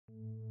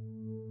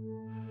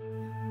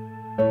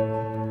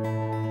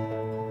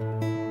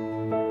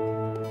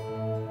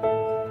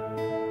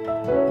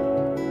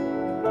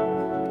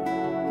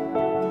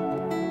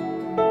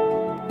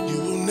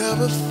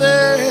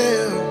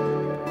fail.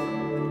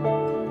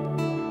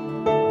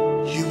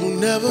 You will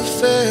never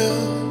fail.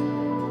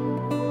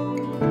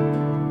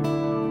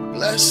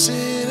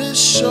 Blessed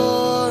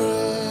assurance,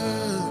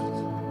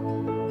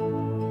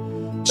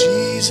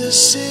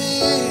 Jesus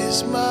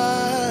is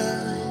mine.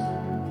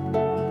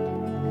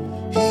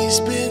 He's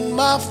been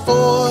my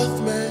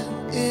fourth man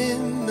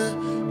in the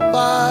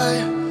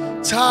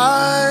fight,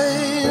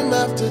 time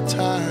after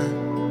time.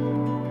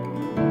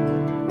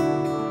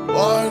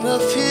 Born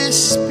of His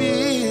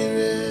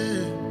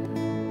Spirit,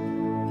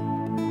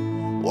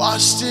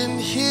 washed in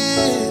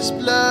His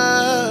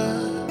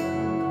blood,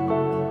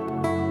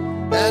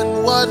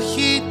 and what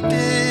He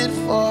did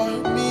for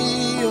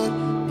me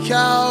on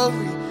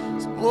Calvary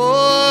is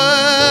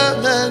more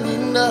than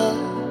enough.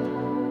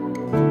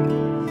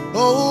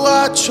 Oh,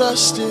 I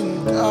trust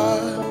in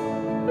God,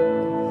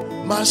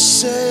 my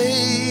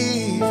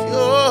Savior,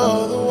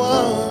 the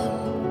one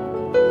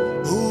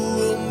who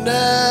will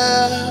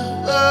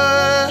never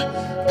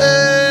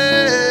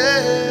fail.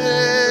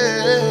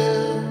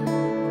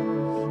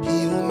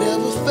 He will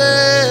never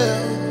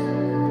fail.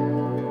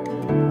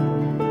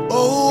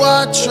 Oh,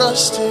 I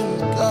trust in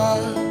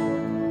God,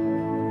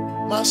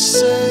 my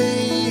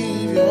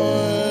Savior,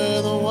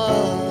 the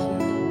one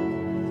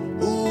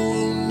who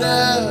will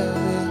never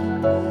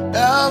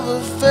ever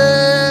fail.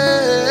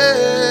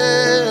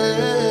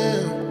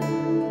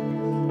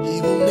 He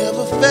will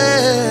never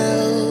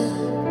fail.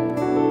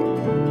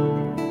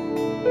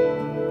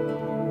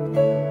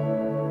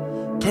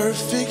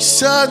 Perfect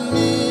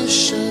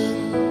submission,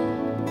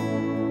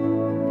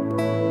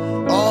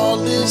 all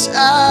is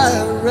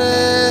at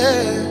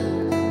rest.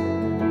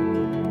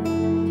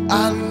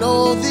 I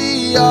know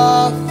the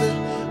author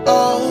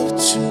of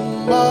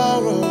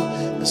tomorrow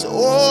has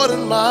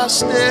ordered my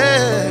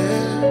steps.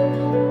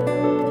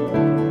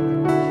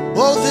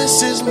 Oh,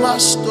 this is my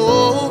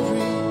story.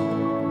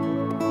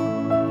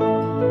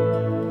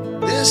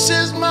 This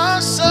is my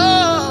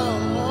song,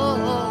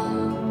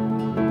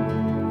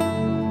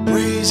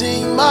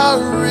 praising my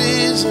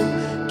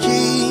risen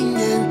King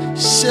and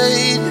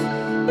Savior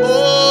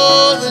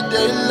all the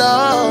day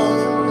long.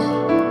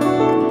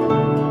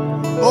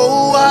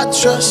 Oh, I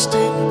trust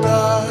in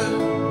God,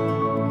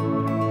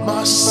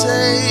 my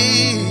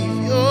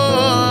Savior,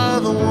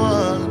 the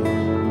one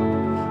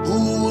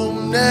who will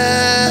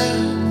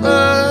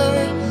never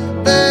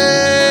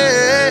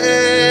fail.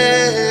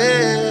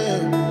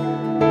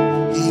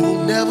 He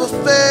will never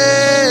fail.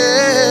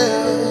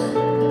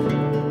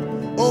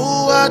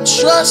 Oh, I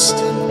trust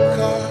in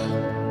God,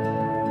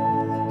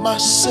 my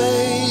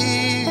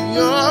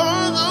Savior,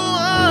 the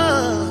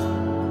one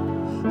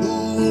who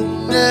will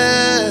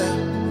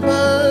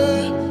never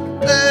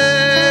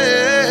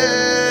fail.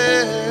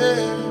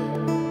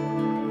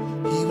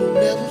 He will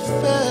never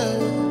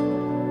fail.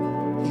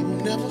 He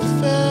will never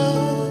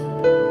fail.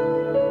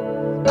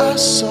 I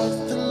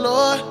sought the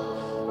Lord,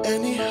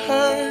 and He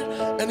heard,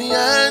 and He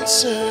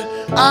answered.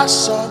 I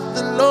sought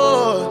the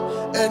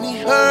Lord, and He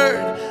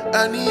heard,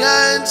 and He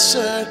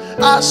answered.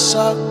 I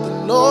sought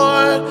the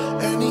Lord,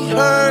 and He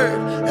heard,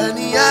 and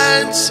He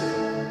answered.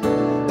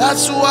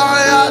 That's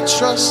why I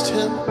trust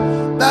Him.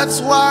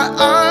 That's why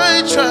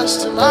I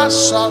trust Him. I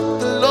sought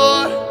the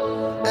Lord,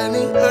 and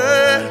He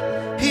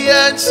heard, He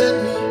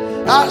answered me.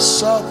 I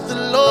sought the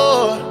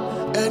Lord,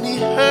 and He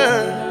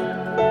heard.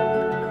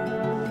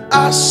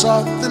 I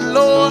sought the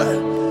Lord,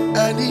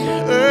 and He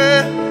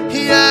heard,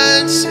 He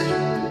answered.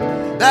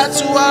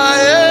 That's why,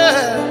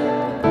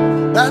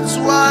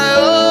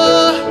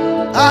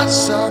 oh, I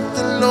sought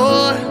the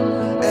Lord,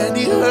 and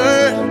He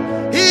heard,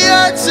 He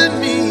answered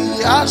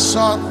me. I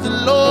sought the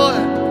Lord,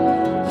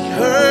 He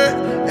heard,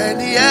 and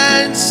He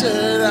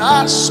answered.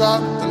 I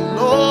sought the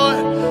Lord,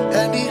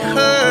 and He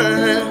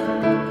heard.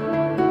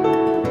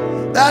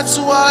 That's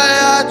why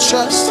I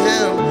trust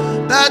Him.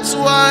 That's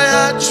why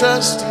I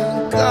trust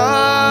in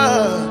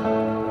God,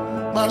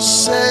 my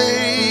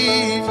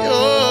Savior,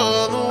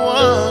 the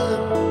one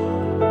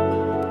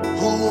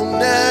who will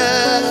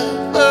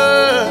never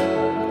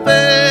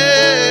fail.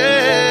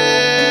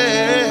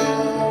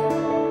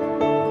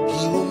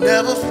 He will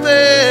never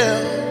fail.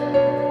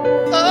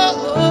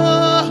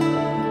 Oh,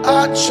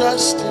 I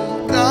trust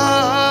in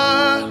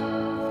God,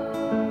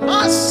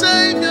 my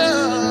Savior,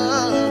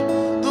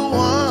 the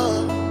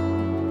one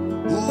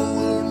who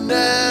will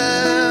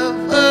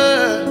never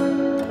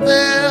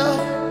fail.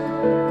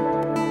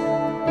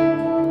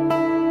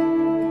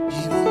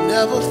 He will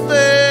never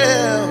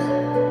fail.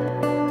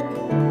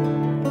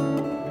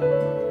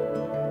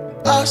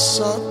 I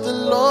sought the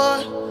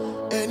Lord,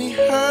 and He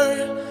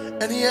heard,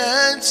 and He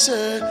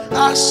answered.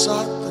 I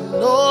sought the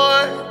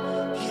Lord,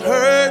 He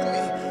heard me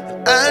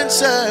and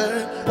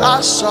answered.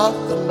 I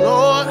sought the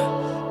Lord,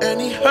 and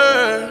He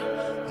heard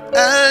and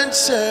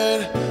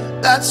answered.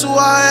 That's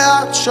why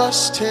I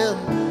trust Him.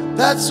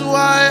 That's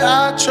why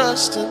I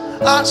trust Him.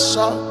 I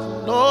sought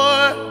the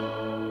Lord.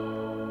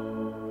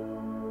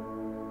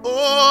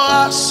 Oh,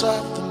 I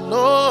sought the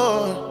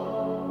Lord.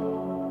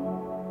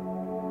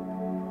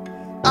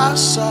 I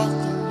sought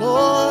the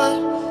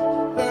Lord,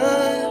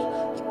 heard,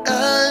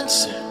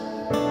 answered.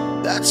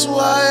 That's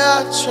why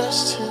I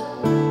trust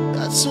him.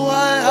 That's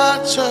why I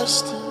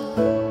trust him.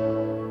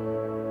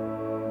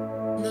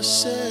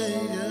 Messiah.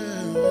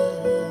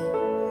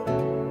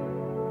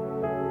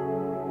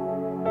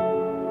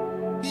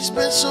 He's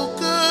been so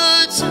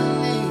good to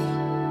me.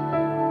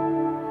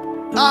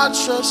 I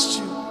trust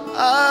you.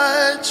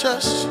 I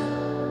trust you.